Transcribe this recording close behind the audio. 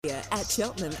At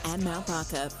Cheltenham and Mount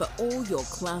Barker for all your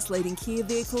class-leading Kia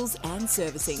vehicles and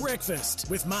servicing. Breakfast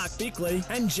with Mark Bickley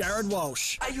and Jared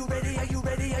Walsh. Are you ready? Are you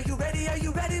ready? Are you ready? Are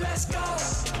you ready? Let's go!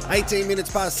 18 minutes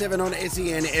past 7 on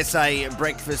SEN SA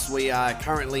Breakfast. We are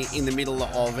currently in the middle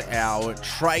of our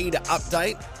trade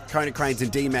update. Kona Cranes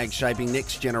and DMAG shaping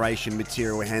next generation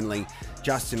material handling.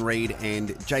 Justin Reid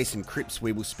and Jason Cripps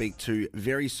we will speak to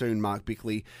very soon. Mark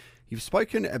Bickley, you've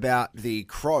spoken about the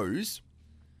Crows.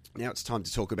 Now it's time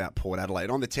to talk about Port Adelaide.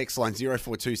 On the text line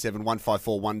 0427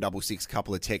 154 166,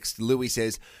 couple of texts. Louis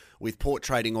says, with Port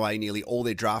trading away nearly all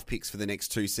their draft picks for the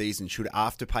next 2 seasons, should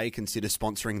Afterpay consider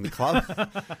sponsoring the club?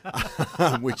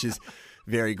 Which is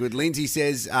very good. Lindsay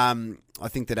says, I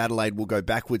think that Adelaide will go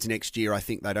backwards next year. I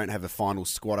think they don't have a final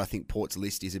squad. I think Port's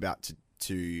list is about to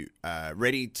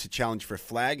ready to challenge for a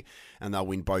flag, and they'll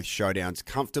win both showdowns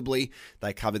comfortably.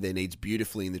 They covered their needs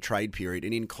beautifully in the trade period.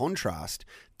 And in contrast,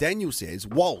 Daniel says,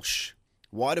 Walsh,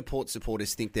 why do Port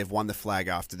supporters think they've won the flag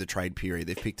after the trade period?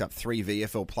 They've picked up 3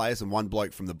 VFL players and 1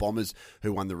 bloke from the Bombers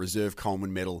who won the Reserve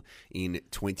Coleman Medal in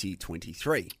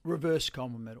 2023. Reverse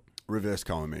Coleman Medal. Reverse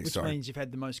Coleman Medal, Which means you've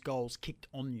had the most goals kicked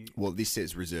on you. Well, this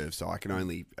says reserve, so I can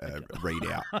only read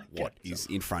out what is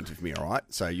in front of me, all right?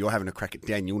 So you're having a crack at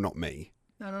Daniel, not me.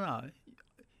 No.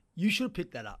 You should have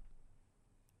picked that up.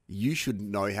 You should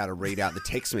know how to read out the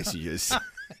text messages.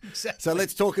 Exactly. So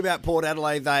let's talk about Port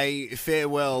Adelaide. They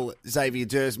farewell Xavier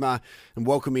Dersma and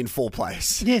welcome in 4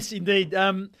 players. Yes, indeed.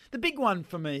 The big one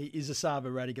for me is Asava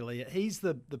Radigalia. He's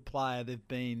the player they've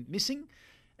been missing.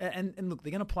 And look,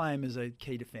 they're going to play him as a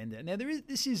key defender. Now,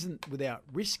 this isn't without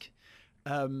risk. He's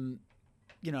going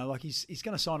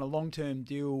to sign a long-term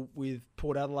deal with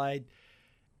Port Adelaide.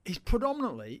 He's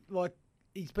predominantly,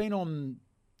 he's been on...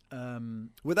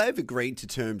 Well, they've agreed to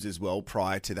terms as well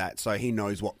prior to that, so he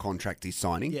knows what contract he's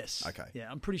signing? Yes. Okay.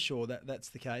 Yeah, I'm pretty sure that's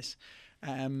the case.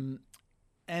 And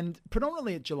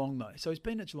predominantly at Geelong, though. So he's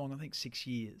been at Geelong, I think, 6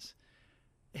 years.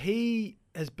 He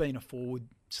has been a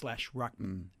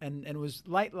forward/ruckman. And it was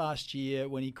late last year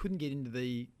when he couldn't get into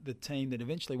the team that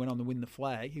eventually went on to win the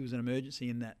flag. He was an emergency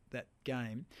in that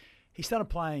game. He started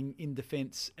playing in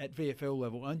defence at VFL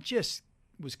level and just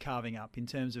was carving up in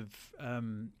terms of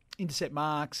intercept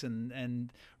marks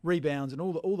and rebounds and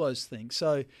all those things.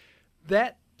 So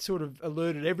that sort of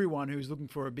alerted everyone who was looking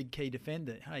for a big key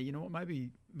defender, hey, you know what,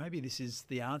 maybe this is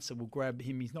the answer. We'll grab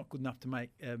him. He's not good enough to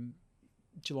make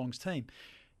Geelong's team.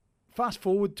 Fast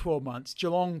forward 12 months,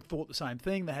 Geelong thought the same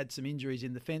thing. They had some injuries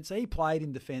in defence. He played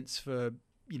in defence for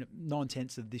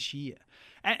 9/10 of this year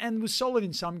and was solid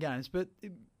in some games, but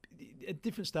at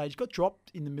different stage got dropped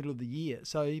in the middle of the year.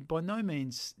 So by no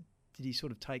means did he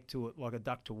sort of take to it like a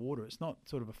duck to water. It's not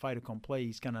sort of a fait accompli.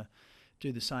 He's going to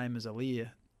do the same as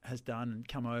Aaliyah has done and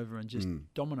come over and just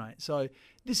dominate. So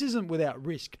this isn't without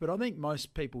risk, but I think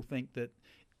most people think that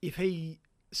if he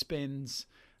spends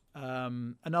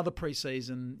another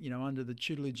pre-season, under the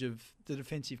tutelage of the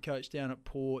defensive coach down at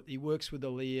Port, he works with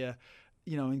Aaliyah,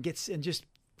 and just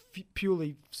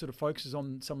purely sort of focuses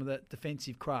on some of that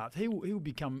defensive craft, he will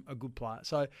become a good player.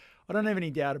 So I don't have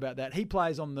any doubt about that. He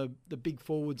plays on the big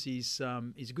forwards. He's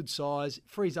a good size.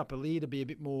 Frees up Aaliyah to be a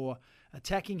bit more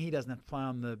attacking. He doesn't have to play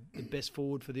on the best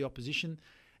forward for the opposition.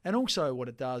 And also what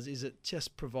it does is it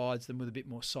just provides them with a bit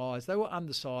more size. They were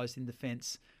undersized in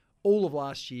defence all of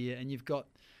last year, and you've got,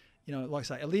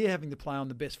 like I say, Aaliyah having to play on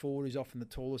the best forward who's often the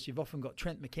tallest. You've often got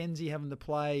Trent McKenzie having to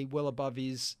play well above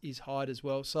his height as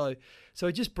well. So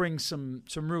it just brings some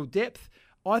real depth.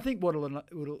 I think what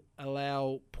it'll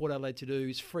allow Port Adelaide to do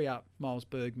is free up Miles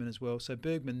Bergman as well. So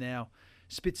Bergman now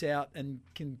spits out and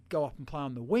can go up and play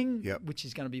on the wing, which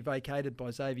is going to be vacated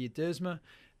by Xavier Dersma.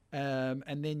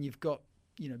 And then you've got,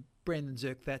 Brandon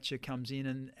Zerk-Thatcher comes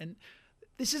in. And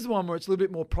this is the one where it's a little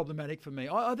bit more problematic for me.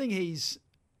 I think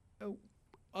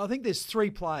there's 3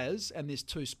 players and there's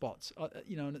 2 spots,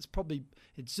 and it's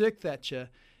Zerk-Thatcher,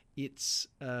 it's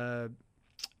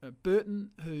Burton,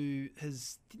 who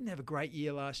didn't have a great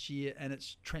year last year, and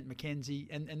it's Trent McKenzie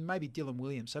and maybe Dylan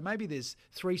Williams. So maybe there's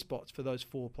 3 spots for those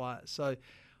 4 players. So I'm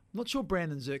not sure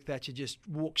Brandon Zerk-Thatcher just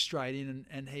walks straight in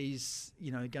and he's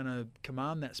going to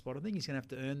command that spot. I think he's going to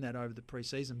have to earn that over the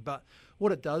pre-season. But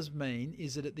what it does mean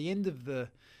is that at the end of the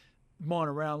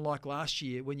minor round, like last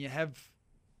year, when you have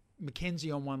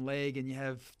McKenzie on one leg and you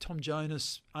have Tom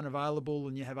Jonas unavailable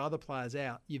and you have other players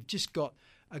out, you've just got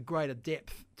a greater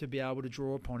depth to be able to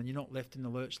draw upon, and you're not left in the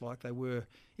lurch like they were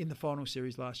in the final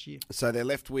series last year. So they're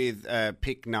left with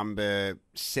pick number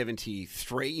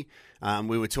 73.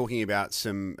 We were talking about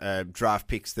some draft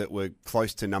picks that were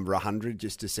close to number 100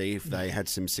 just to see if they had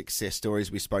some success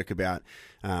stories. We spoke about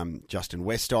Justin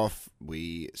Westhoff.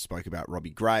 We spoke about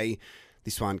Robbie Gray.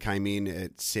 This one came in,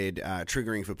 it said,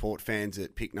 triggering for Port fans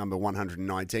at pick number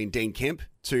 119. Dean Kemp,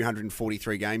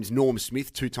 243 games. Norm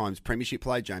Smith, 2 times premiership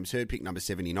play. James Hird, pick number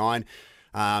 79.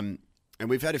 And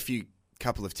we've had a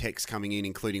couple of texts coming in,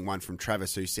 including one from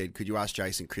Travis, who said, could you ask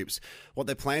Jason Cripps what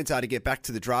their plans are to get back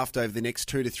to the draft over the next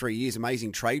 2 to 3 years?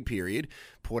 Amazing trade period.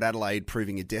 Port Adelaide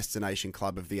proving a destination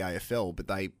club of the AFL, but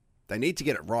they need to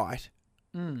get it right.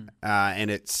 And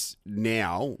it's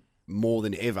now, more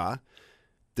than ever,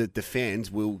 that the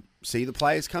fans will see the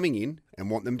players coming in and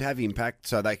want them to have impact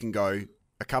so they can go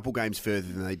a couple games further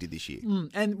than they did this year.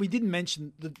 And we didn't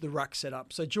mention the ruck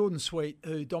setup. So Jordan Sweet,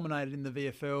 who dominated in the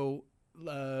VFL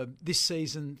this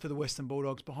season for the Western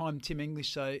Bulldogs, behind Tim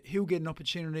English, so he'll get an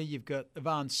opportunity. You've got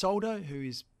Ivan Soldo, who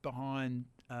is behind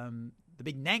the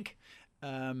big Nank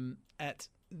at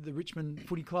the Richmond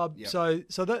Footy Club. Yep.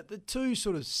 So the two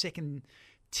sort of second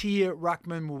tier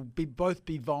ruckmen will both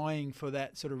be vying for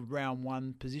that sort of round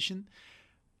one position.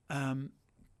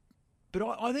 But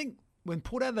I think when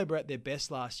Port Adelaide were at their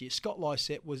best last year, Scott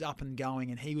Lysette was up and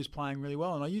going and he was playing really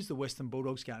well. And I used the Western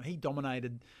Bulldogs game. He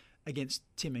dominated against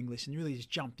Tim English and really just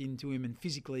jumped into him and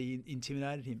physically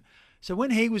intimidated him. So when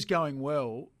he was going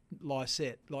well,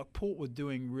 Lysette, like Port were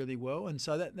doing really well. And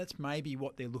so that's maybe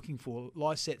what they're looking for.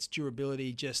 Lysette's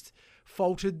durability just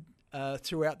faltered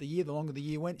throughout the year. The longer the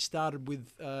year went, started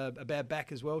with a bad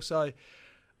back as well. So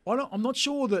I'm not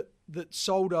sure that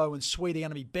Soldo and Sweet are going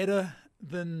to be better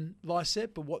than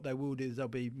Lysette, but what they will do is they'll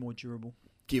be more durable.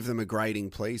 Give them a grading,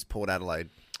 please, Port Adelaide.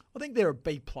 I think they're a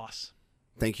B+.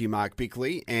 Thank you, Mark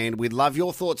Bickley. And we'd love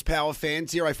your thoughts, Power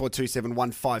fans. 0427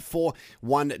 154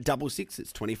 166.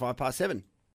 It's 25 past 7.